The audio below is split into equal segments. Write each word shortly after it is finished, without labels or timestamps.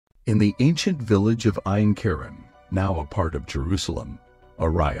In the ancient village of Ein Kerem, now a part of Jerusalem,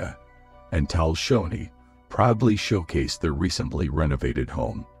 Uriah and Tal Shoni proudly showcase their recently renovated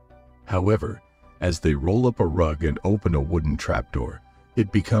home. However, as they roll up a rug and open a wooden trapdoor,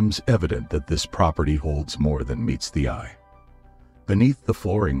 it becomes evident that this property holds more than meets the eye. Beneath the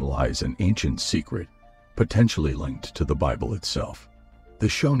flooring lies an ancient secret, potentially linked to the Bible itself. The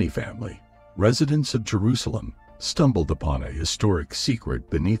Shoni family, residents of Jerusalem, stumbled upon a historic secret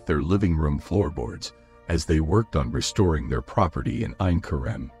beneath their living room floorboards as they worked on restoring their property in Ein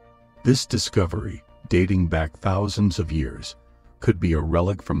Kerem. This discovery, dating back thousands of years, could be a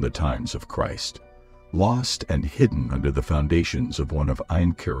relic from the times of Christ, lost and hidden under the foundations of one of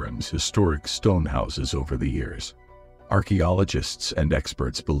Ein Kerem's historic stone houses over the years. Archaeologists and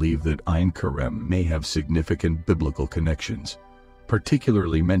experts believe that Ein Kerem may have significant biblical connections,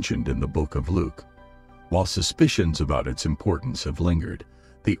 particularly mentioned in the Book of Luke. While suspicions about its importance have lingered,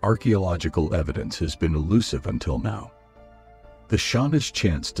 the archaeological evidence has been elusive until now. The Shonish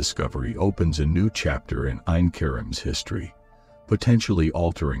Chance discovery opens a new chapter in Ein Kerem's history, potentially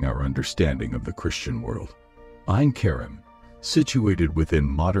altering our understanding of the Christian world. Ein Kerem, situated within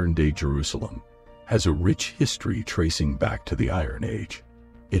modern-day Jerusalem, has a rich history tracing back to the Iron Age.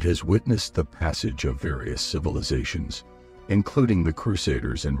 It has witnessed the passage of various civilizations, including the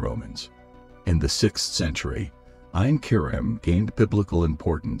Crusaders and Romans. In the 6th century, Ein Kerem gained biblical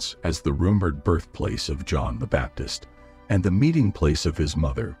importance as the rumored birthplace of John the Baptist and the meeting place of his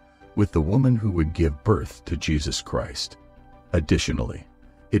mother with the woman who would give birth to Jesus Christ. Additionally,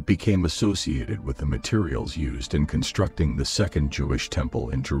 it became associated with the materials used in constructing the Second Jewish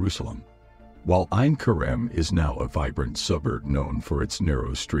Temple in Jerusalem. While Ein Kerem is now a vibrant suburb known for its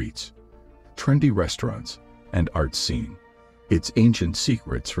narrow streets, trendy restaurants, and art scene, its ancient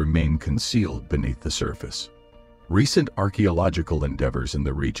secrets remain concealed beneath the surface. Recent archaeological endeavors in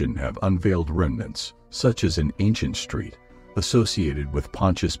the region have unveiled remnants, such as an ancient street associated with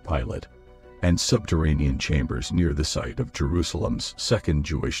Pontius Pilate and subterranean chambers near the site of Jerusalem's Second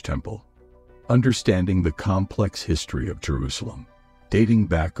Jewish Temple. Understanding the complex history of Jerusalem, dating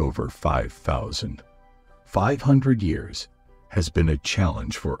back over 5,500 years, has been a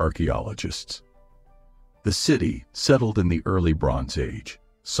challenge for archaeologists. The city, settled in the early Bronze Age,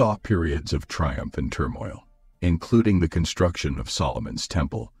 saw periods of triumph and turmoil, including the construction of Solomon's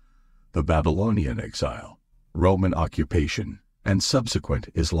Temple, the Babylonian exile, Roman occupation, and subsequent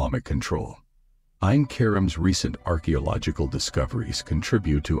Islamic control. Ein Kerem's recent archaeological discoveries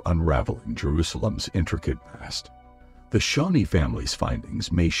contribute to unraveling Jerusalem's intricate past. The Shoni family's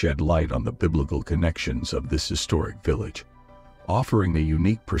findings may shed light on the biblical connections of this historic village, offering a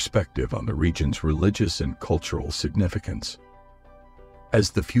unique perspective on the region's religious and cultural significance.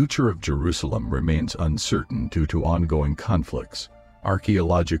 As the future of Jerusalem remains uncertain due to ongoing conflicts,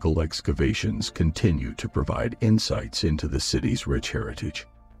 archaeological excavations continue to provide insights into the city's rich heritage.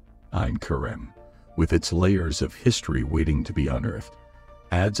 Ein Kerem, with its layers of history waiting to be unearthed,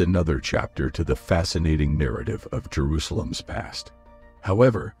 adds another chapter to the fascinating narrative of Jerusalem's past.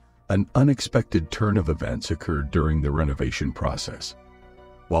 However, an unexpected turn of events occurred during the renovation process.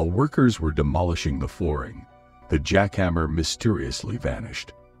 While workers were demolishing the flooring, the jackhammer mysteriously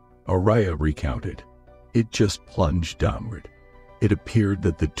vanished. Uriah recounted, "It just plunged downward. It appeared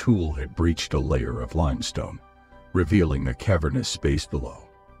that the tool had breached a layer of limestone, revealing a cavernous space below."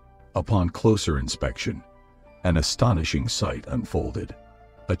 Upon closer inspection, an astonishing sight unfolded.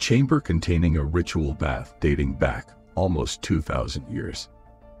 A chamber containing a ritual bath dating back almost 2,000 years.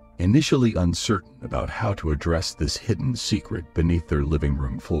 Initially uncertain about how to address this hidden secret beneath their living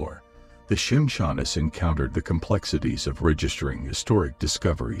room floor, the Shimshonis encountered the complexities of registering historic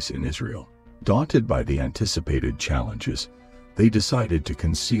discoveries in Israel. Daunted by the anticipated challenges, they decided to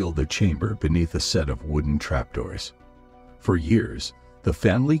conceal the chamber beneath a set of wooden trapdoors. For years, the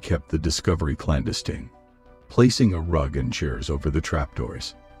family kept the discovery clandestine, placing a rug and chairs over the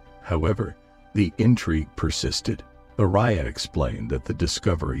trapdoors. However, the intrigue persisted. Uriah explained that the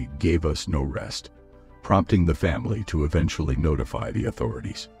discovery gave us no rest, prompting the family to eventually notify the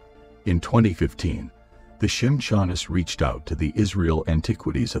authorities. In 2015, the Shimshonis reached out to the Israel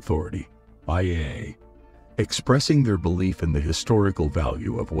Antiquities Authority, IAA, expressing their belief in the historical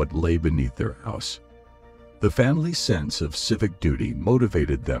value of what lay beneath their house. The family's sense of civic duty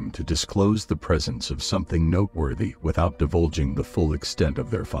motivated them to disclose the presence of something noteworthy without divulging the full extent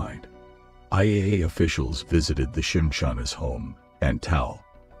of their find. IAA officials visited the Shimshonis' home, and Tal,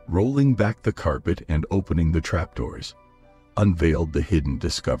 rolling back the carpet and opening the trapdoors, unveiled the hidden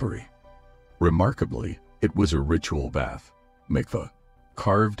discovery. Remarkably, it was a ritual bath, mikveh,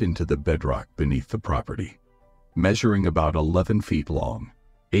 carved into the bedrock beneath the property. Measuring about 11 feet long,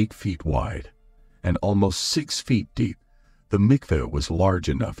 8 feet wide and almost 6 feet deep, the mikveh was large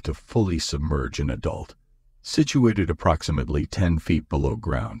enough to fully submerge an adult. Situated approximately 10 feet below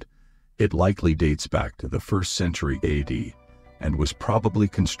ground, it likely dates back to the 1st century AD and was probably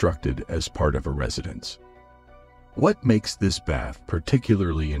constructed as part of a residence. What makes this bath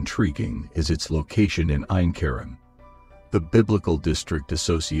particularly intriguing is its location in Ein Kerem, the biblical district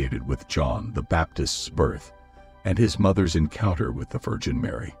associated with John the Baptist's birth and his mother's encounter with the Virgin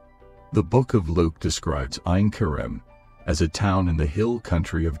Mary. The Book of Luke describes Ein Kerem as a town in the hill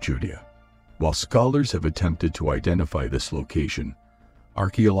country of Judea. While scholars have attempted to identify this location,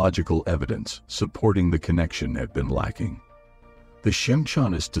 archaeological evidence supporting the connection had been lacking. The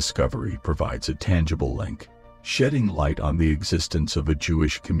Shimshonist discovery provides a tangible link, shedding light on the existence of a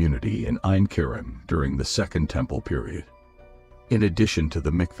Jewish community in Ein Kerem during the Second Temple period. In addition to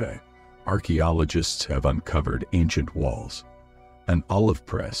the mikveh, archaeologists have uncovered ancient walls, an olive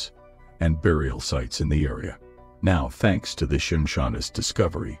press, and burial sites in the area. Now, thanks to the Shimshonist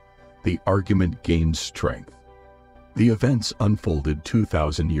discovery, the argument gains strength. The events unfolded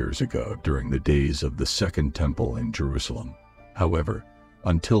 2,000 years ago during the days of the Second Temple in Jerusalem. However,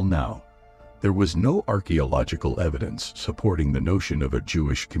 until now, there was no archaeological evidence supporting the notion of a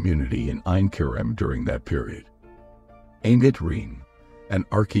Jewish community in Ein Kerem during that period. Amit Reem, an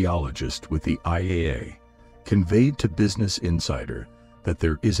archaeologist with the IAA, conveyed to Business Insider that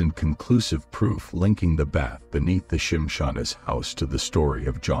there isn't conclusive proof linking the bath beneath the Shimshonist house to the story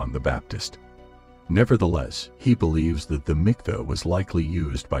of John the Baptist. Nevertheless, he believes that the mikveh was likely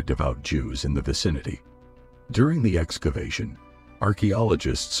used by devout Jews in the vicinity. During the excavation,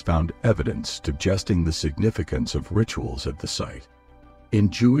 archaeologists found evidence suggesting the significance of rituals at the site. In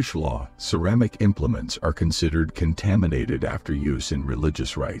Jewish law, ceramic implements are considered contaminated after use in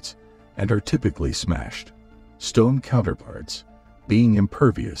religious rites and are typically smashed. Stone counterparts, being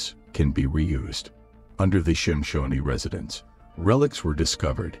impervious, can be reused. Under the Shimshoni residence, relics were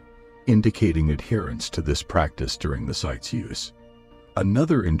discovered, indicating adherence to this practice during the site's use.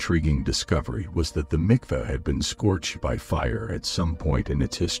 Another intriguing discovery was that the mikveh had been scorched by fire at some point in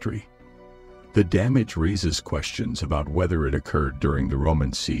its history. The damage raises questions about whether it occurred during the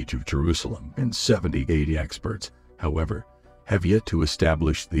Roman siege of Jerusalem in 70 AD. Experts, however, have yet to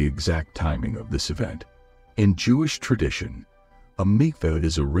establish the exact timing of this event. In Jewish tradition, a mikveh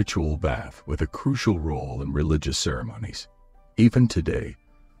is a ritual bath with a crucial role in religious ceremonies. Even today,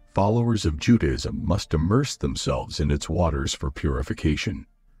 followers of Judaism must immerse themselves in its waters for purification.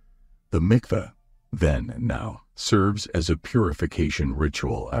 The mikveh, then and now, serves as a purification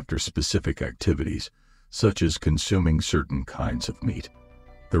ritual after specific activities, such as consuming certain kinds of meat.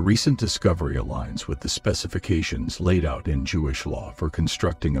 The recent discovery aligns with the specifications laid out in Jewish law for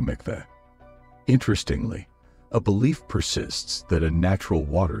constructing a mikveh. Interestingly, a belief persists that a natural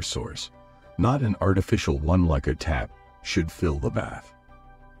water source, not an artificial one like a tap, should fill the bath.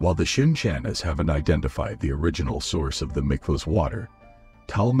 While the Shimshonis haven't identified the original source of the mikveh's water,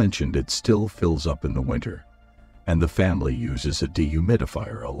 Tal mentioned it still fills up in the winter, and the family uses a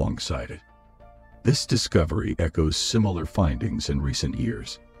dehumidifier alongside it. This discovery echoes similar findings in recent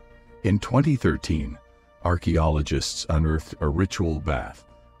years. In 2013, archaeologists unearthed a ritual bath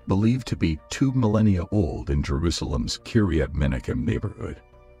believed to be 2 millennia old in Jerusalem's Kiryat Menachem neighborhood.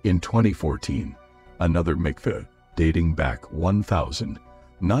 In 2014, another mikveh, dating back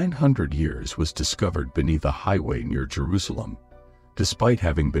 1,900 years, was discovered beneath a highway near Jerusalem, despite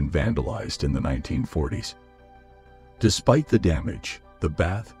having been vandalized in the 1940s. Despite the damage, the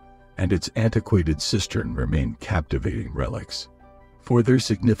bath and its antiquated cistern remain captivating relics. For their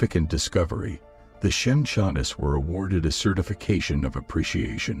significant discovery, the Shimshonis were awarded a certification of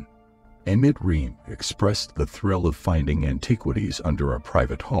appreciation. Amit Reem expressed the thrill of finding antiquities under a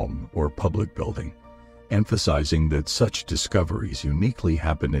private home or public building, emphasizing that such discoveries uniquely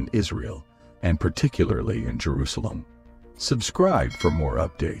happen in Israel and particularly in Jerusalem. Subscribe for more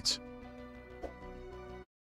updates.